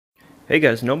Hey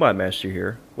guys, NoModMaster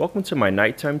here. Welcome to my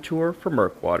nighttime tour for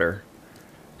Murkwater.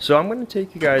 So I'm going to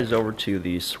take you guys over to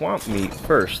the swamp meet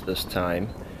first this time.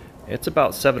 It's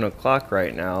about 7 o'clock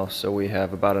right now, so we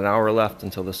have about an hour left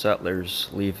until the settlers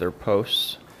leave their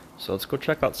posts. So let's go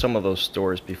check out some of those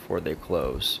stores before they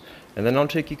close. And then I'll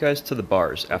take you guys to the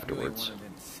bars afterwards.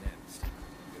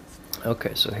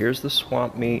 Okay, so here's the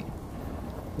swamp meet.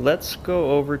 Let's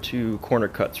go over to Corner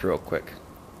Cuts real quick.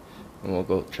 And we'll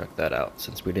go check that out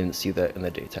since we didn't see that in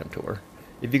the daytime tour.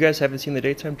 If you guys haven't seen the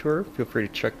daytime tour, feel free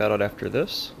to check that out after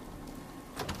this.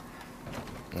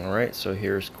 Alright, so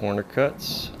here's Corner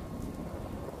Cuts.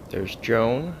 There's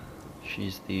Joan.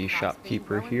 She's the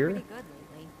shopkeeper here.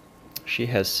 She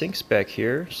has sinks back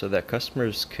here so that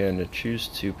customers can choose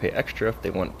to pay extra if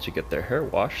they want to get their hair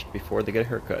washed before they get a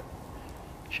haircut.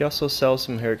 She also sells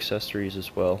some hair accessories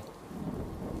as well.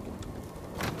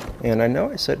 And I know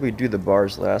I said we'd do the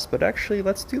bars last, but actually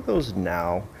let's do those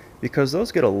now, because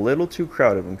those get a little too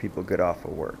crowded when people get off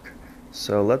of work.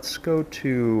 So let's go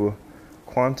to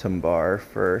Quantum Bar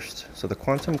first. So the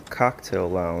Quantum Cocktail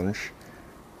Lounge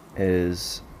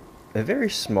is a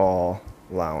very small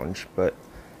lounge, but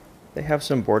they have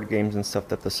some board games and stuff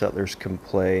that the settlers can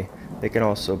play. They can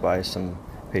also buy some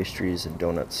pastries and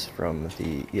donuts from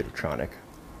the electronic.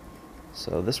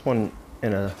 So this one,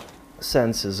 in a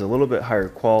sense, is a little bit higher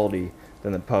quality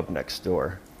than the pub next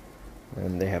door,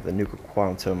 and they have the Nuka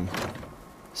Quantum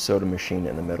soda machine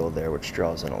in the middle there, which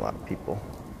draws in a lot of people.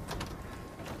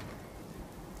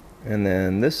 And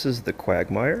then this is the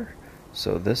Quagmire.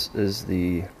 So this is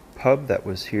the pub that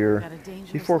was here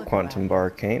before Quantum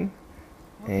Bar came,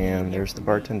 and there's the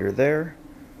bartender there.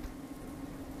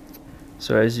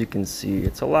 So as you can see,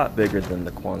 it's a lot bigger than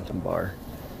the Quantum Bar.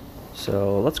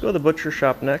 So let's go to the butcher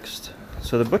shop next.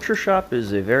 So the butcher shop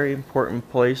is a very important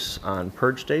place on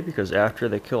Purge Day, because after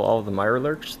they kill all of the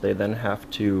Mirelurks, they then have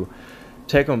to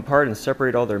take them apart and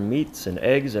separate all their meats and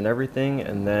eggs and everything,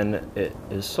 and then it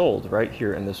is sold right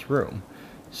here in this room.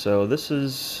 So this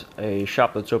is a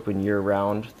shop that's open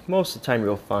year-round. Most of the time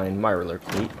you'll find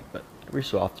Mirelurk meat, but every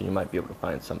so often you might be able to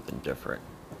find something different.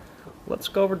 Let's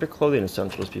go over to clothing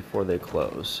essentials before they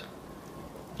close.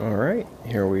 Alright,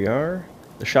 here we are.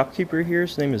 The shopkeeper here,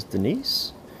 his name is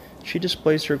Denise. She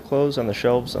displays her clothes on the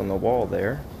shelves on the wall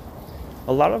there.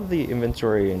 A lot of the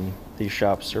inventory in these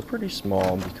shops are pretty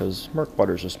small because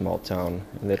Murkwater's a small town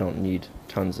and they don't need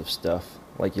tons of stuff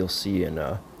like you'll see in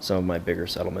some of my bigger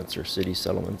settlements or city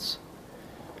settlements.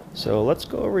 So let's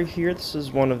go over here. This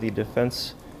is one of the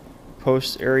defense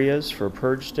post areas for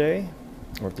Purge Day,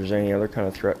 or if there's any other kind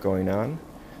of threat going on.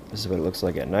 This is what it looks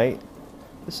like at night.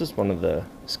 This is one of the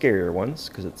scarier ones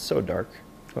because it's so dark.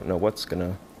 Don't know what's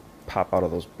gonna pop out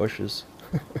of those bushes.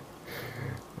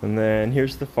 And then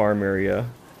here's the farm area.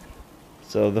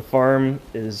 So the farm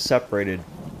is separated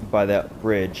by that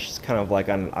bridge. It's kind of like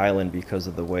on an island because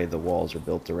of the way the walls are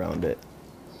built around it.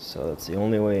 So that's the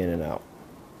only way in and out.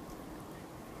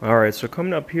 Alright, so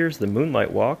coming up here is the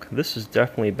Moonlight Walk. This is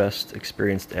definitely best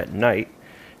experienced at night.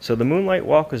 So the Moonlight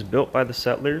Walk is built by the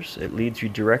settlers. It leads you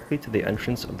directly to the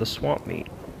entrance of the swamp meet.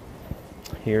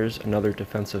 Here's another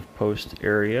defensive post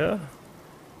area.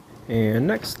 And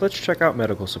next, let's check out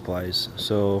medical supplies.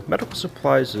 So medical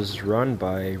supplies is run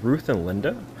by Ruth and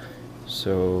Linda.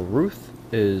 So Ruth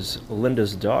is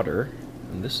Linda's daughter,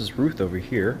 and this is Ruth over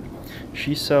here.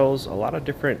 She sells a lot of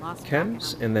different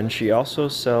chems, and then she also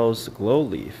sells glow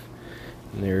leaf.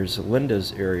 And there's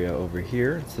Linda's area over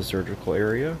here. It's the surgical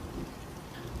area.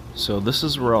 So this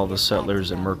is where all the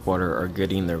settlers in Murkwater are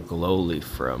getting their glow leaf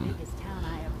from.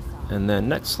 And then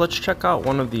next, let's check out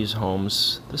one of these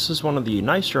homes. This is one of the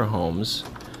nicer homes,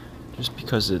 just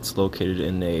because it's located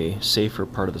in a safer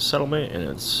part of the settlement and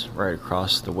it's right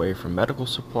across the way from medical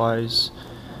supplies.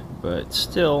 But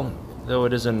still, though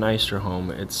it is a nicer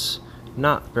home, it's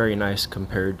not very nice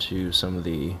compared to some of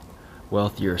the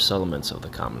wealthier settlements of the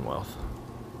Commonwealth.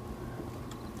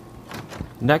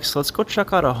 Next, let's go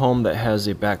check out a home that has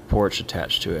a back porch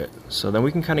attached to it, so then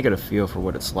we can kind of get a feel for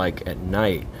what it's like at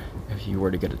night if you were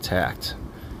to get attacked.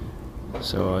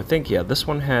 So I think, yeah, this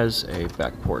one has a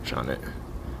back porch on it.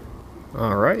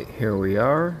 Alright, here we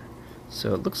are.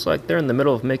 So it looks like they're in the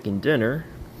middle of making dinner,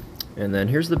 and then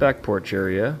here's the back porch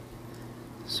area.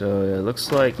 So it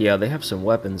looks like, yeah, they have some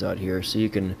weapons out here, so you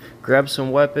can grab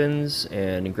some weapons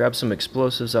and grab some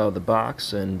explosives out of the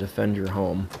box and defend your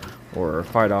home, or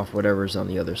fight off whatever's on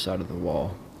the other side of the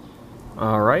wall.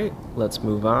 Alright, let's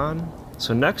move on.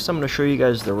 So next I'm going to show you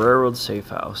guys the Railroad Safe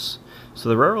House. So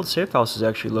the Railroad Safe House is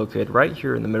actually located right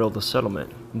here in the middle of the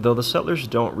settlement. Though the settlers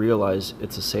don't realize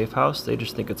it's a safe house, they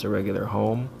just think it's a regular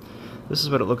home. This is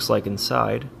what it looks like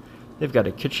inside. They've got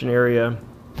a kitchen area,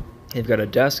 They've got a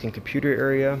desk and computer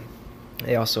area.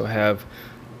 They also have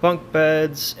bunk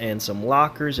beds and some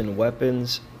lockers and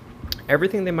weapons.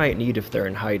 Everything they might need if they're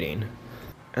in hiding.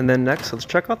 And then next, let's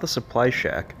check out the supply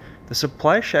shack. The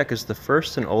supply shack is the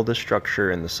first and oldest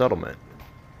structure in the settlement.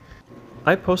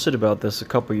 I posted about this a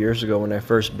couple years ago when I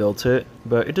first built it,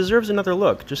 but it deserves another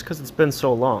look just because it's been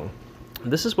so long.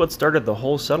 This is what started the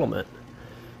whole settlement.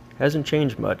 Hasn't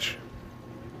changed much.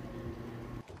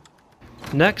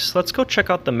 Next, let's go check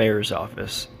out the mayor's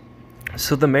office.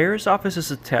 So the mayor's office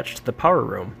is attached to the power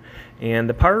room, and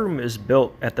the power room is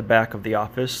built at the back of the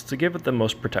office to give it the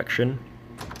most protection.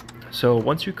 So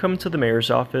once you come to the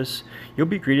mayor's office, you'll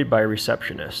be greeted by a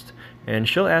receptionist, and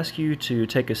she'll ask you to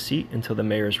take a seat until the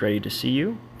mayor is ready to see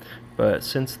you. But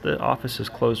since the office is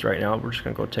closed right now, we're just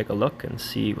going to go take a look and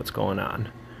see what's going on.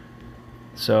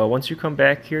 So once you come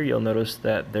back here, you'll notice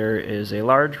that there is a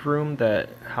large room that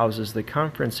houses the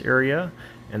conference area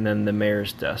and then the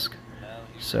mayor's desk.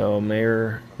 So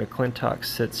Mayor McClintock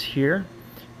sits here.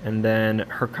 And then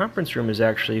her conference room is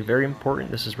actually very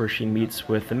important. This is where she meets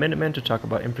with the Minutemen to talk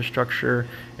about infrastructure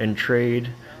and trade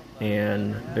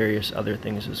and various other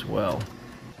things as well.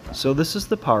 So this is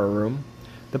the power room.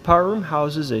 The power room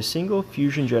houses a single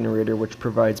fusion generator which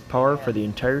provides power for the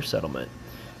entire settlement.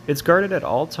 It's guarded at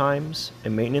all times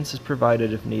and maintenance is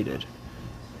provided if needed.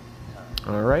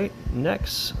 Alright,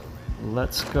 next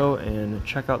let's go and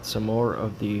check out some more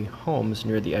of the homes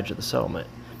near the edge of the settlement.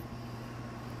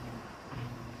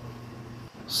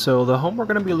 So the home we're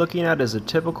going to be looking at is a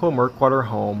typical Murkwater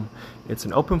home. It's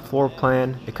an open floor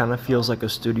plan. It kind of feels like a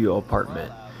studio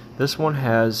apartment. This one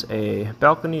has a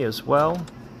balcony as well.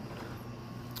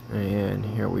 And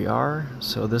here we are.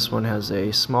 So this one has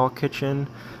a small kitchen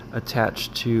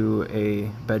attached to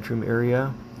a bedroom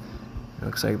area. It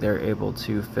looks like they're able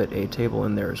to fit a table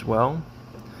in there as well.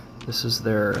 This is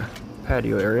their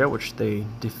patio area, which they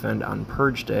defend on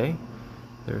Purge Day.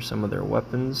 There's some of their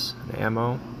weapons and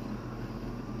ammo.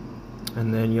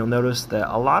 And then you'll notice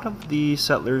that a lot of the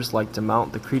settlers like to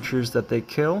mount the creatures that they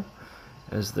kill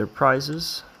as their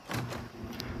prizes.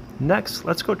 Next,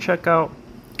 let's go check out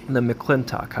the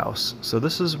McClintock house. So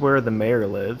this is where the mayor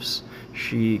lives.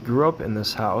 She grew up in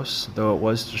this house, though it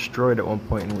was destroyed at one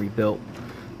point and rebuilt.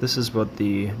 This is what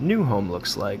the new home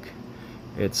looks like.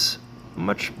 It's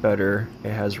much better.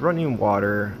 It has running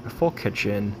water, a full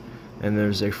kitchen, and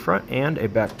there's a front and a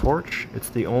back porch. It's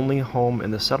the only home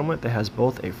in the settlement that has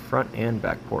both a front and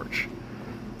back porch.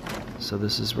 So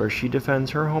this is where she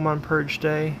defends her home on Purge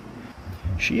Day.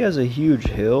 She has a huge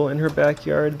hill in her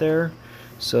backyard there,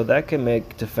 so that can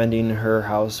make defending her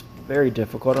house very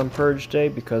difficult on Purge Day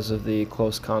because of the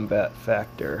close combat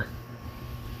factor.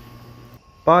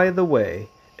 By the way,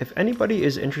 if anybody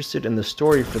is interested in the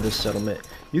story for this settlement,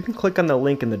 you can click on the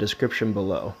link in the description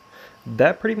below.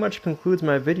 That pretty much concludes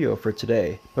my video for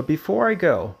today, but before I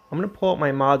go, I'm going to pull out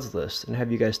my mods list and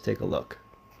have you guys take a look.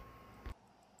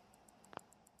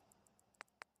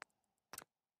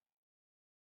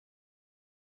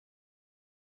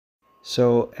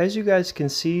 So as you guys can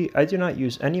see, I do not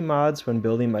use any mods when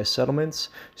building my settlements,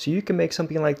 so you can make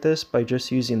something like this by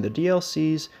just using the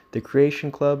DLCs, the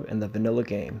Creation Club, and the vanilla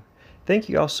game. Thank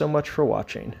you all so much for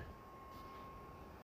watching.